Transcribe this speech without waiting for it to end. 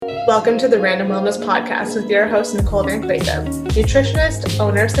Welcome to the Random Wellness Podcast with your host, Nicole Van Clayton, nutritionist,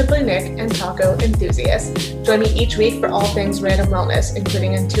 owner of Simply Nick, and taco enthusiast. Join me each week for all things random wellness,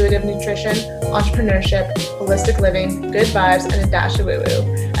 including intuitive nutrition, entrepreneurship, holistic living, good vibes, and a dash of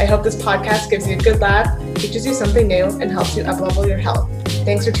woo-woo. I hope this podcast gives you a good laugh, teaches you something new, and helps you up-level your health.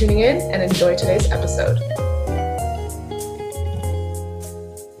 Thanks for tuning in and enjoy today's episode.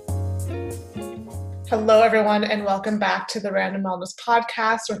 Hello, everyone, and welcome back to the Random Wellness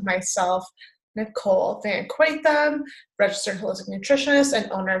Podcast with myself, Nicole Van Clayton, registered holistic nutritionist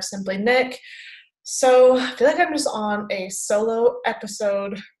and owner of Simply Nick. So I feel like I'm just on a solo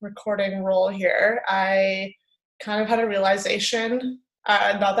episode recording role here. I kind of had a realization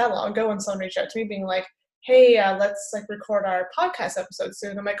not that long ago when someone reached out to me being like, hey, let's record our podcast episode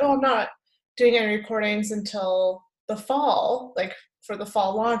soon. I'm like, oh, I'm not doing any recordings until the fall, for the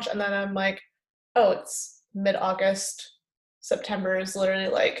fall launch. And then I'm like, oh, it's mid-August. September is literally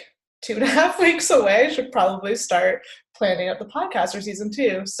 2.5 weeks away. I should probably start planning out the podcast for season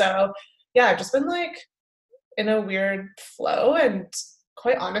 2. So yeah, I've just been in a weird flow, and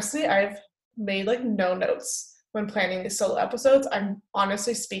quite honestly, I've made no notes when planning these solo episodes. I'm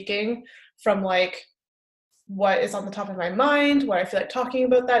honestly speaking from what is on the top of my mind, what I feel like talking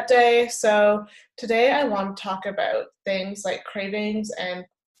about that day. So today I want to talk about things like cravings and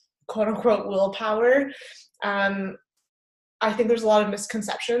quote-unquote willpower. I think there's a lot of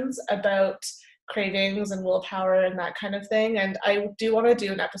misconceptions about cravings and willpower and that kind of thing, and I do want to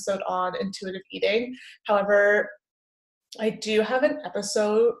do an episode on intuitive eating. However, I do have an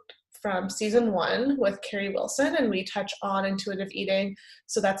episode from season 1 with Carrie Wilson, and we touch on intuitive eating,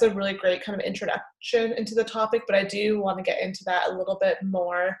 so that's a really great kind of introduction into the topic, but I do want to get into that a little bit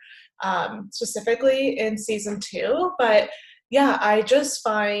more specifically in season 2. But yeah, I just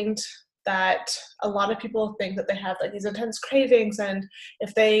find that a lot of people think that they have these intense cravings, and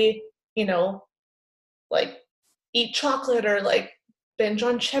if they, eat chocolate or binge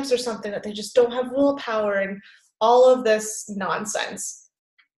on chips or something, that they just don't have willpower and all of this nonsense.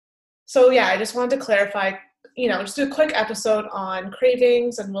 So yeah, I just wanted to clarify, just do a quick episode on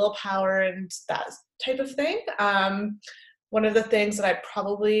cravings and willpower and that type of thing. One of the things that I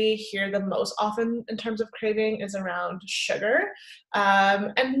probably hear the most often in terms of craving is around sugar.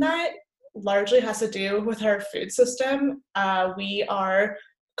 And that largely has to do with our food system. We are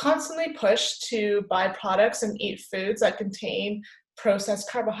constantly pushed to buy products and eat foods that contain processed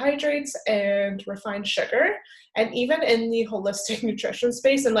carbohydrates and refined sugar. And even in the holistic nutrition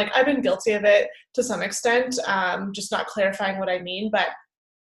space, and I've been guilty of it to some extent, just not clarifying what I mean, but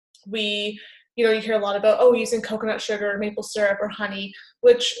you hear a lot about, using coconut sugar, maple syrup, or honey,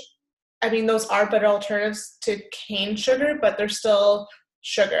 which, those are better alternatives to cane sugar, but they're still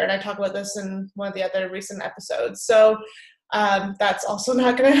sugar. And I talk about this in one of the other recent episodes. So that's also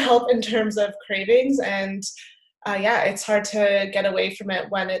not going to help in terms of cravings. And it's hard to get away from it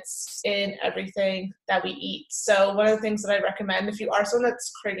when it's in everything that we eat. So one of the things that I recommend, if you are someone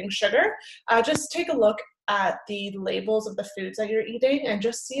that's craving sugar, just take a look at the labels of the foods that you're eating and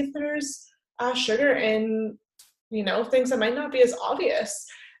just see if there's sugar in, things that might not be as obvious.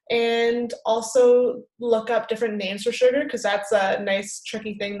 And also look up different names for sugar, because that's a nice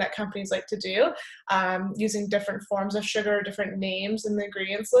tricky thing that companies like to do, using different forms of sugar, different names in the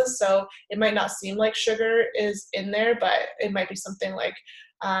ingredients list. So it might not seem like sugar is in there, but it might be something like,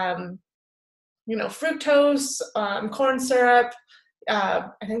 fructose, corn syrup. I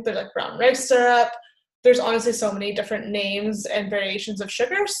think there's brown rice syrup. There's honestly so many different names and variations of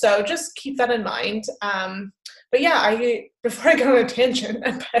sugar, so just keep that in mind. But yeah, before I go on a tangent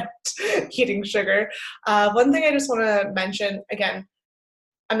about eating sugar, one thing I just want to mention, again,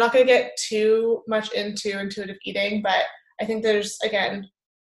 I'm not going to get too much into intuitive eating, but I think there's, again,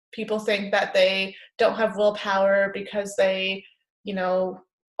 people think that they don't have willpower because they, all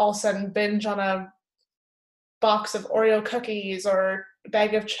of a sudden binge on a box of Oreo cookies or a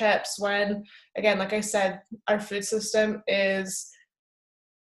bag of chips, when, again, like I said, our food system is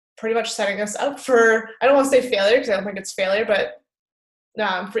pretty much setting us up for, I don't want to say failure because I don't think it's failure, but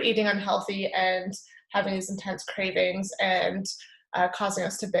for eating unhealthy and having these intense cravings and causing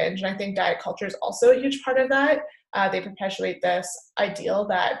us to binge. And I think diet culture is also a huge part of that. They perpetuate this ideal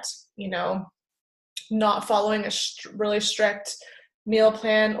that, not following a really strict meal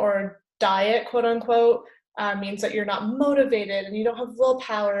plan or diet, quote unquote, means that you're not motivated and you don't have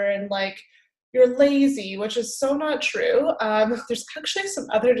willpower and you're lazy, which is so not true. There's actually some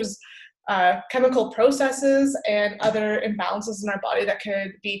other just chemical processes and other imbalances in our body that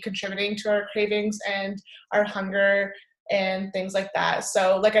could be contributing to our cravings and our hunger and things like that.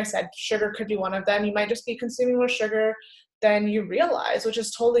 So like I said, sugar could be one of them. You might just be consuming more sugar than you realize, which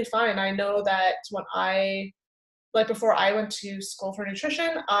is totally fine. I know that when before I went to school for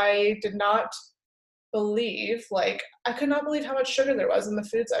nutrition, I did not believe, like, I could not believe how much sugar there was in the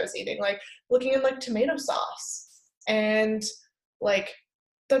foods I was eating. Like, looking at, like, tomato sauce and, like,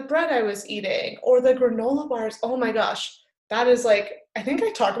 the bread I was eating or the granola bars. Oh my gosh, that is, like, I think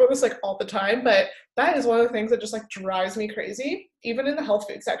I talk about this, like, all the time, but that is one of the things that just, like, drives me crazy, even in the health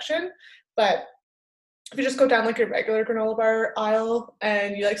food section. But if you just go down, like, your regular granola bar aisle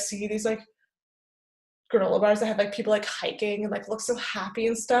and you, like, see these, like, granola bars that have, like, people, like, hiking and, like, look so happy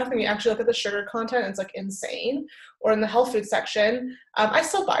and stuff, and you actually look at the sugar content and it's, like, insane. Or in the health food section, I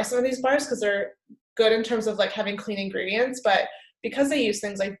still buy some of these bars because they're good in terms of, like, having clean ingredients, but because they use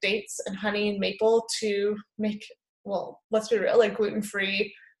things like dates and honey and maple to make, well, let's be real, like,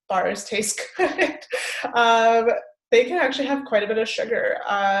 gluten-free bars taste good, um, they can actually have quite a bit of sugar.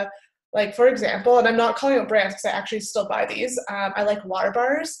 Like, for example, and I'm not calling out brands because I actually still buy these, I like water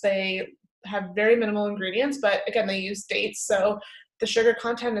bars. They have very minimal ingredients, but again, they use dates, so the sugar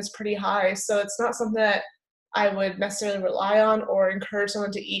content is pretty high. So it's not something that I would necessarily rely on or encourage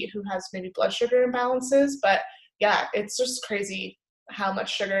someone to eat who has maybe blood sugar imbalances. But yeah, it's just crazy how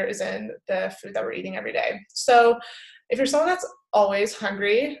much sugar is in the food that we're eating every day. So if you're someone that's always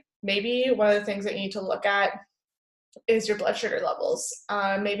hungry, maybe one of the things that you need to look at is your blood sugar levels.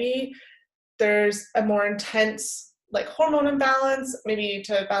 Maybe there's a more intense, like, hormone imbalance, maybe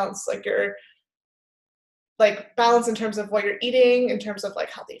to balance, like, your, like, balance in terms of what you're eating, in terms of, like,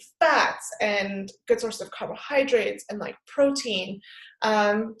 healthy fats and good source of carbohydrates and, like, protein.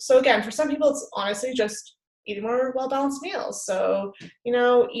 So again, for some people, it's honestly just eating more well-balanced meals. So,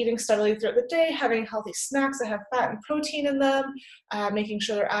 eating steadily throughout the day, having healthy snacks that have fat and protein in them, making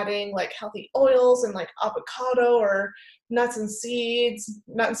sure they're adding, like, healthy oils and, like, avocado or nut and seed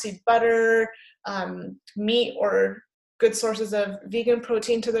butter, meat or good sources of vegan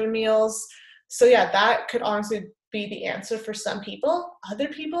protein to their meals. So yeah, that could honestly be the answer for some people. Other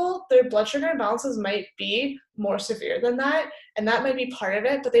people, their blood sugar imbalances might be more severe than that, and that might be part of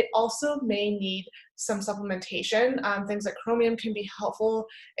it, but they also may need some supplementation. Things like chromium can be helpful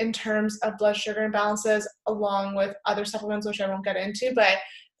in terms of blood sugar imbalances, along with other supplements, which I won't get into, but,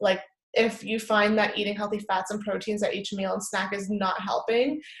 like, if you find that eating healthy fats and proteins at each meal and snack is not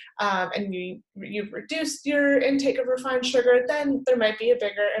helping, and you've reduced your intake of refined sugar, then there might be a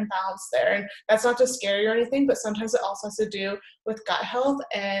bigger imbalance there. And that's not to scare you or anything, but sometimes it also has to do with gut health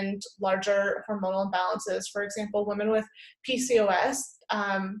and larger hormonal imbalances. For example, women with PCOS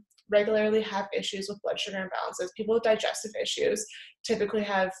regularly have issues with blood sugar imbalances. People with digestive issues typically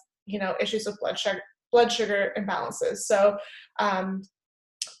have, issues with blood sugar imbalances. So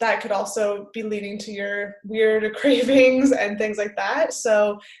that could also be leading to your weird cravings and things like that.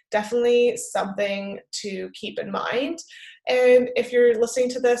 So definitely something to keep in mind. And if you're listening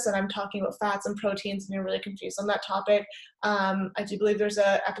to this and I'm talking about fats and proteins and you're really confused on that topic, I do believe there's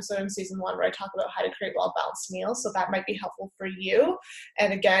an episode in season 1 where I talk about how to create well-balanced meals. So that might be helpful for you.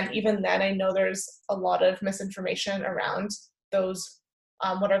 And again, even then, I know there's a lot of misinformation around those,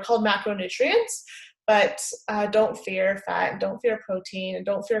 what are called macronutrients. But don't fear fat, and don't fear protein, and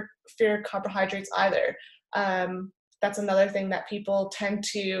don't fear carbohydrates either. That's another thing that people tend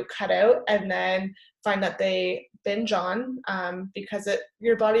to cut out and then find that they binge on, because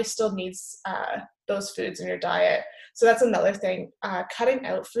your body still needs those foods in your diet. So that's another thing. Cutting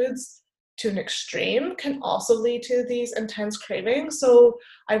out foods to an extreme can also lead to these intense cravings. So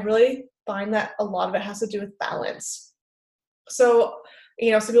I really find that a lot of it has to do with balance. So,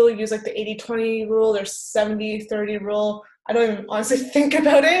 some people use, like, the 80-20 rule or 70-30 rule. I don't even honestly think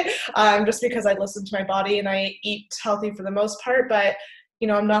about it, just because I listen to my body and I eat healthy for the most part. But,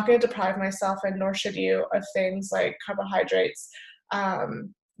 I'm not going to deprive myself, and nor should you, of things like carbohydrates,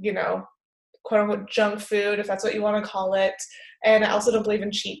 quote unquote junk food, if that's what you want to call it. And I also don't believe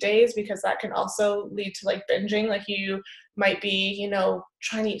in cheat days, because that can also lead to, like, binging. Like, you might be,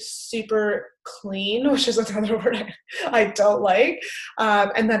 trying to eat super clean, which is another word I don't like.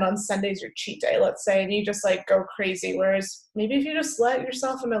 And then on Sunday's your cheat day, let's say, and you just, like, go crazy. Whereas maybe if you just let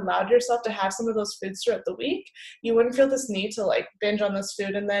yourself and allowed yourself to have some of those foods throughout the week, you wouldn't feel this need to, like, binge on this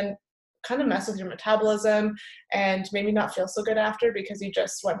food and then kind of mess with your metabolism and maybe not feel so good after, because you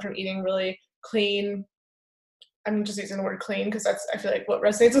just went from eating really clean, I'm just using the word clean because that's, I feel like, what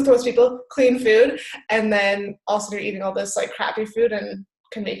resonates with most people, clean food, and then also you're eating all this, like, crappy food and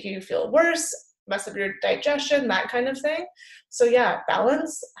can make you feel worse, mess up your digestion, that kind of thing. So yeah,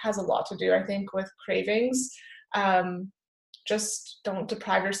 balance has a lot to do, I think, with cravings. Just don't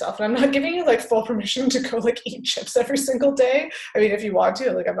deprive yourself. And I'm not giving you, like, full permission to go, like, eat chips every single day. I mean, if you want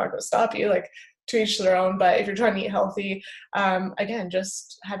to, like, I'm not going to stop you. Like, to each their own. But if you're trying to eat healthy, again,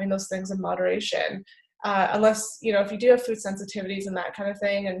 just having those things in moderation. Unless, if you do have food sensitivities and that kind of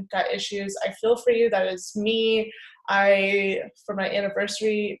thing and gut issues, I feel for you. That is me. For my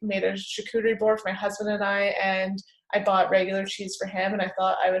anniversary, made a charcuterie board for my husband and I bought regular cheese for him, and I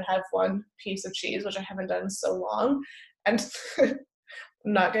thought I would have one piece of cheese, which I haven't done in so long. And I'm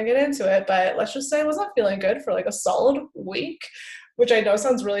not going to get into it, but let's just say I was not feeling good for like a solid week, which I know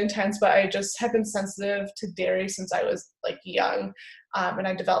sounds really intense, but I just have been sensitive to dairy since I was like young. And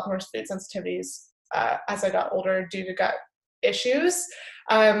I developed more food sensitivities as I got older due to gut issues.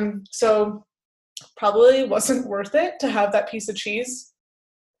 So probably wasn't worth it to have that piece of cheese,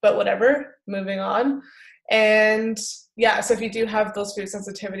 but whatever, moving on. And yeah, so if you do have those food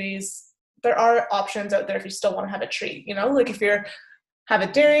sensitivities, there are options out there if you still want to have a treat, like if you have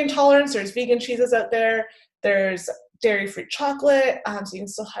a dairy intolerance, there's vegan cheeses out there, there's dairy-free chocolate, so you can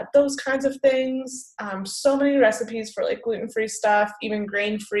still have those kinds of things. So many recipes for like gluten-free stuff, even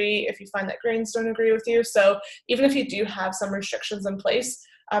grain-free if you find that grains don't agree with you. So even if you do have some restrictions in place,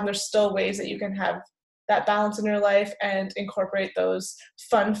 there's still ways that you can have that balance in your life and incorporate those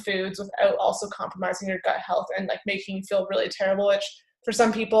fun foods without also compromising your gut health and like making you feel really terrible, which for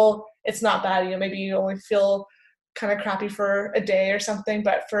some people it's not bad. Maybe you only feel kind of crappy for a day or something,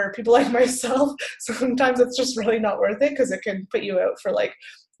 but for people like myself, sometimes it's just really not worth it because it can put you out for like,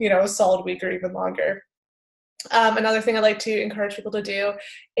 a solid week or even longer. Another thing I like to encourage people to do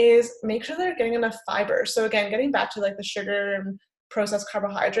is make sure they're getting enough fiber. So again, getting back to like the sugar and processed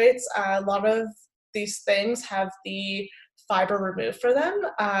carbohydrates, a lot of these things have the fiber removed for them,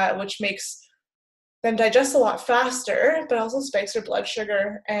 which makes them digest a lot faster, but also spikes your blood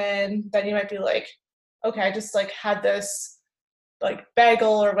sugar. And then you might be like, okay, I just like had this like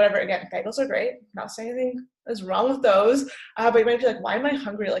bagel or whatever. Again, bagels are great. Not saying anything is wrong with those, but you might be like, why am I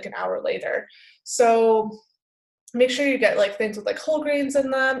hungry like an hour later? So make sure you get like things with like whole grains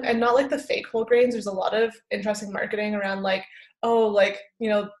in them and not like the fake whole grains. There's a lot of interesting marketing around like, oh, like,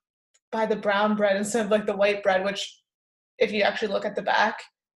 buy the brown bread instead of like the white bread, which if you actually look at the back,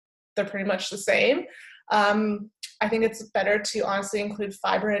 they're pretty much the same. I think it's better to honestly include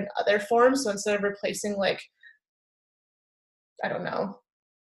fiber in other forms. So instead of replacing like, I don't know,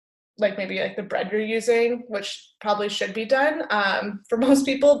 like maybe like the bread you're using, which probably should be done for most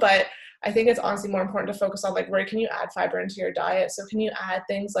people, but I think it's honestly more important to focus on like where can you add fiber into your diet. So can you add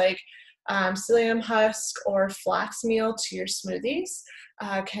things like psyllium husk or flax meal to your smoothies?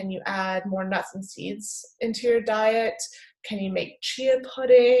 Can you add more nuts and seeds into your diet? Can you make chia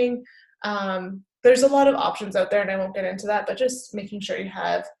pudding? There's a lot of options out there and I won't get into that, but just making sure you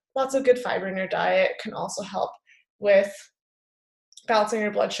have lots of good fiber in your diet can also help with balancing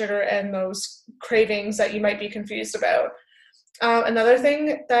your blood sugar and those cravings that you might be confused about. Another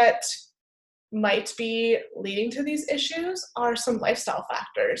thing that might be leading to these issues are some lifestyle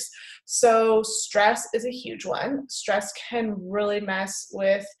factors. So stress is a huge one. Stress can really mess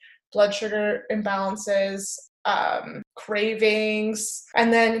with blood sugar imbalances, cravings.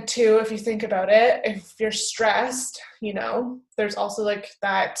 And then too, if you think about it, if you're stressed, there's also like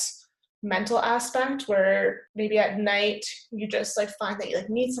that mental aspect where maybe at night you just like find that you like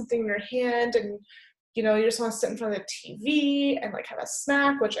need something in your hand and you just want to sit in front of the TV and like have a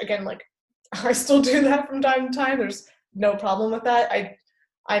snack, which again, like I still do that from time to time. There's no problem with that.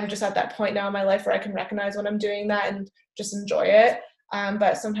 I'm just at that point now in my life where I can recognize when I'm doing that and just enjoy it.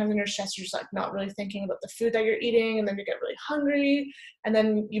 But sometimes when you're stressed, you're just like not really thinking about the food that you're eating, and then you get really hungry, and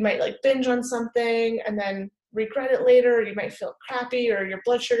then you might like binge on something and then regret it later, or you might feel crappy, or your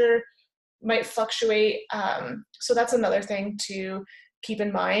blood sugar might fluctuate. So that's another thing to keep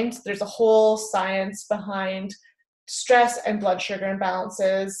in mind. There's a whole science behind stress and blood sugar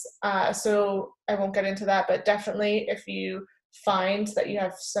imbalances. So I won't get into that, but definitely if you find that you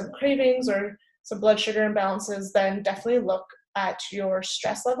have some cravings or some blood sugar imbalances, then definitely look at your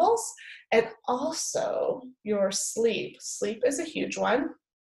stress levels and also your sleep. Sleep is a huge one.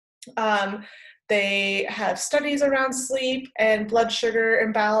 They have studies around sleep and blood sugar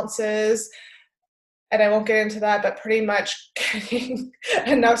imbalances, and I won't get into that, but pretty much getting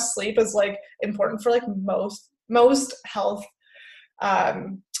enough sleep is like important for like most health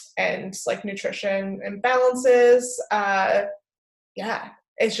and like nutrition imbalances.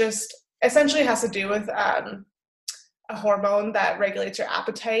 It's just essentially has to do with a hormone that regulates your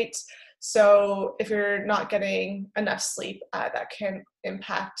appetite. So if you're not getting enough sleep, that can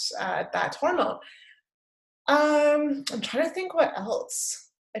impact that hormone. I'm trying to think what else.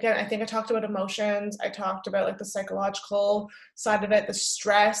 Again, I think I talked about emotions. I talked about like the psychological side of it, the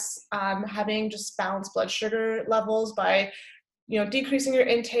stress, having just balanced blood sugar levels by, decreasing your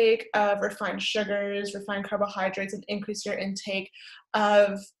intake of refined sugars, refined carbohydrates, and increase your intake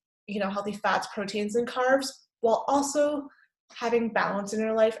of, healthy fats, proteins, and carbs, while also having balance in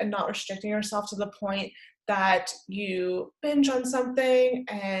your life and not restricting yourself to the point that you binge on something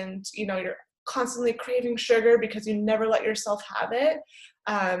and, you're constantly craving sugar because you never let yourself have it.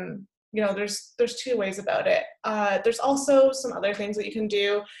 There's two ways about it. There's also some other things that you can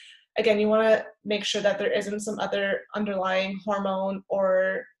do. Again, you want to make sure that there isn't some other underlying hormone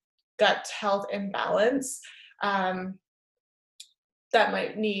or gut health imbalance that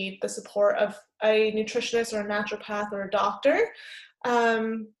might need the support of a nutritionist or a naturopath or a doctor.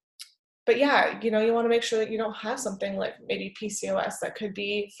 But yeah, you want to make sure that you don't have something like maybe PCOS that could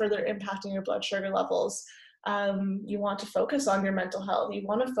be further impacting your blood sugar levels. You want to focus on your mental health. You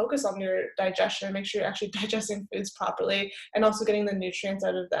want to focus on your digestion and make sure you're actually digesting foods properly and also getting the nutrients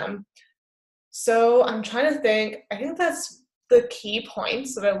out of them. So I'm trying to think, I think that's the key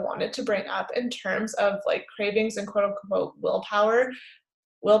points that I wanted to bring up in terms of like cravings and quote unquote willpower.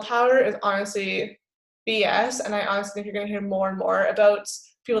 Willpower is honestly BS. And I honestly think you're going to hear more and more about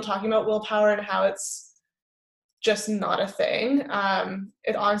people talking about willpower and how it's just not a thing.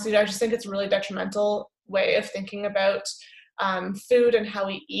 It honestly, I just think it's a really detrimental way of thinking about food and how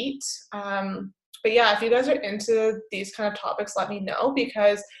we eat. But yeah, if you guys are into these kind of topics, let me know,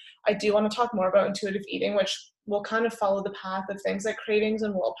 because I do want to talk more about intuitive eating, which will kind of follow the path of things like cravings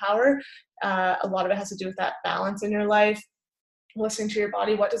and willpower. A lot of it has to do with that balance in your life, listening to your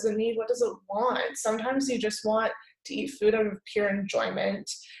body. What does it need? What does it want? Sometimes you just want to eat food out of pure enjoyment,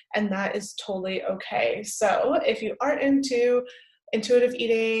 and that is totally okay. So if you are into intuitive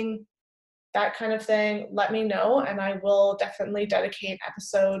eating, that kind of thing, let me know, and I will definitely dedicate an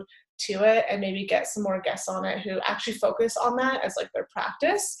episode to it and maybe get some more guests on it who actually focus on that as like their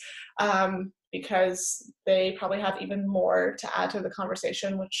practice, because they probably have even more to add to the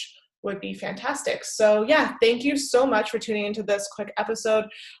conversation, which would be fantastic. So yeah, thank you so much for tuning into this quick episode.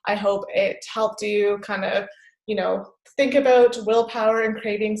 I hope it helped you kind of, think about willpower and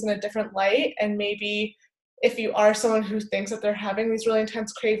cravings in a different light. And maybe if you are someone who thinks that they're having these really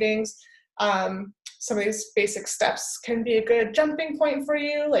intense cravings, some of these basic steps can be a good jumping point for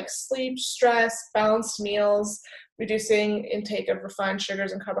you, like sleep, stress, balanced meals, reducing intake of refined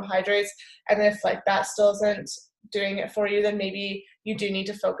sugars and carbohydrates. And if like that still isn't doing it for you, then maybe you do need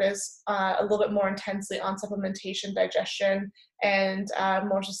to focus a little bit more intensely on supplementation, digestion, and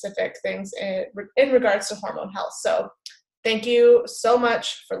more specific things in regards to hormone health. So thank you so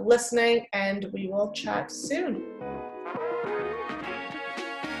much for listening, and we will chat soon.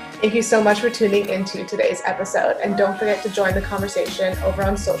 Thank you so much for tuning into today's episode, and don't forget to join the conversation over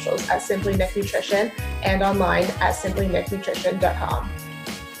on socials at Simply Nick Nutrition and online at simplynicknutrition.com.